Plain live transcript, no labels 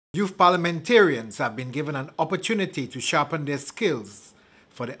Youth parliamentarians have been given an opportunity to sharpen their skills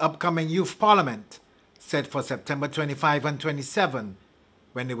for the upcoming Youth Parliament, set for September 25 and 27,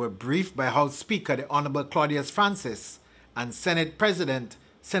 when they were briefed by House Speaker the Honourable Claudius Francis and Senate President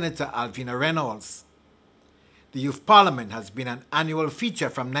Senator Alvina Reynolds. The Youth Parliament has been an annual feature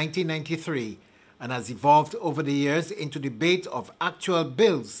from 1993 and has evolved over the years into debate of actual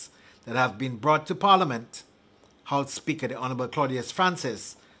bills that have been brought to Parliament. House Speaker the Honourable Claudius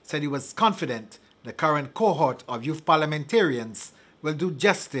Francis said he was confident the current cohort of youth parliamentarians will do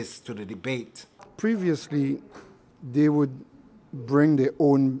justice to the debate. Previously, they would bring their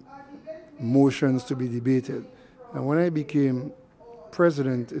own motions to be debated. And when I became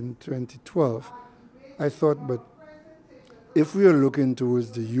president in 2012, I thought, but if we are looking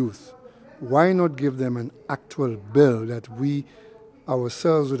towards the youth, why not give them an actual bill that we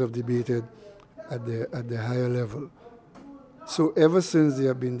ourselves would have debated at the higher level? So ever since they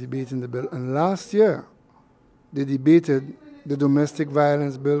have been debating the bill, and last year they debated the domestic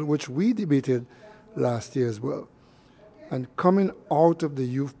violence bill, which we debated last year as well. And coming out of the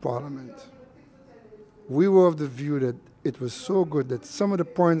youth parliament, we were of the view that it was so good that some of the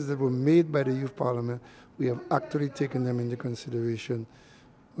points that were made by the youth parliament, we have actually taken them into consideration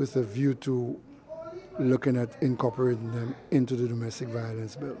with a view to looking at incorporating them into the domestic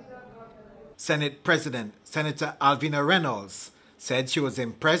violence bill. Senate President Senator Alvina Reynolds said she was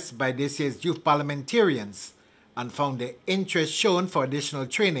impressed by this year's youth parliamentarians and found their interest shown for additional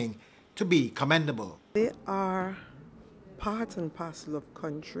training to be commendable. They are part and parcel of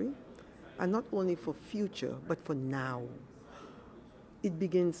country, and not only for future, but for now. It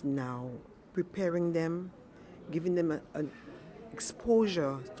begins now, preparing them, giving them an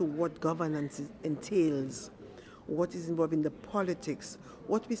exposure to what governance entails, what is involved in the politics,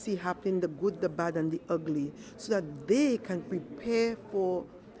 what we see happening, the good, the bad, and the ugly, so that they can prepare for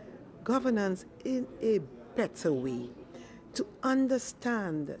governance in a better way, to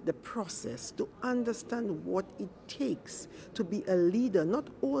understand the process, to understand what it takes to be a leader, not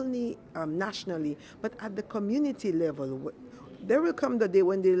only nationally, but at the community level. There will come the day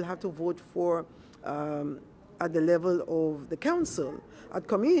when they'll have to vote for at the level of the council, at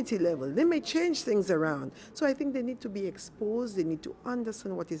community level. They may change things around. So I think they need to be exposed, they need to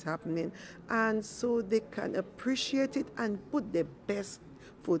understand what is happening, and so they can appreciate it and put their best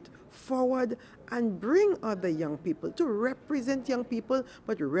foot forward and bring other young people to represent young people,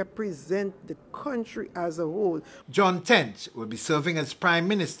 but represent the country as a whole. John Tench will be serving as Prime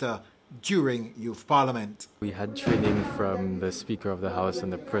Minister during Youth Parliament. We had training from the Speaker of the House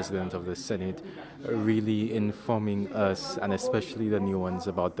and the President of the Senate, really informing us, and especially the new ones,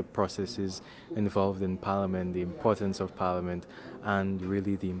 about the processes involved in Parliament, the importance of Parliament, and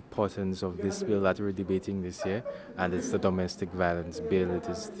really the importance of this bill that we're debating this year, and it's the domestic violence bill. It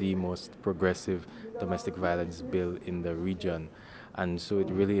is the most progressive domestic violence bill in the region. And so it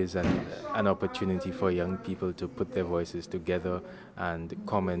really is an opportunity for young people to put their voices together and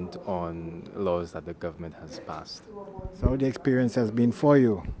comment on laws that the government has passed. So the experience has been for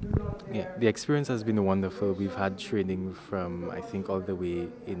you? Yeah, the experience has been wonderful. We've had training from, I think, all the way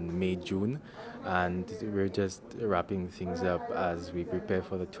in May, June, and we're just wrapping things up as we prepare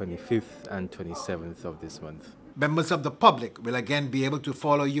for the 25th and 27th of this month. Members of the public will again be able to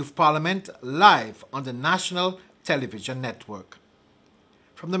follow Youth Parliament live on the National Television Network.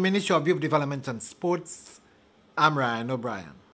 From the Ministry of Youth Development and Sports, I'm Ryan O'Brien.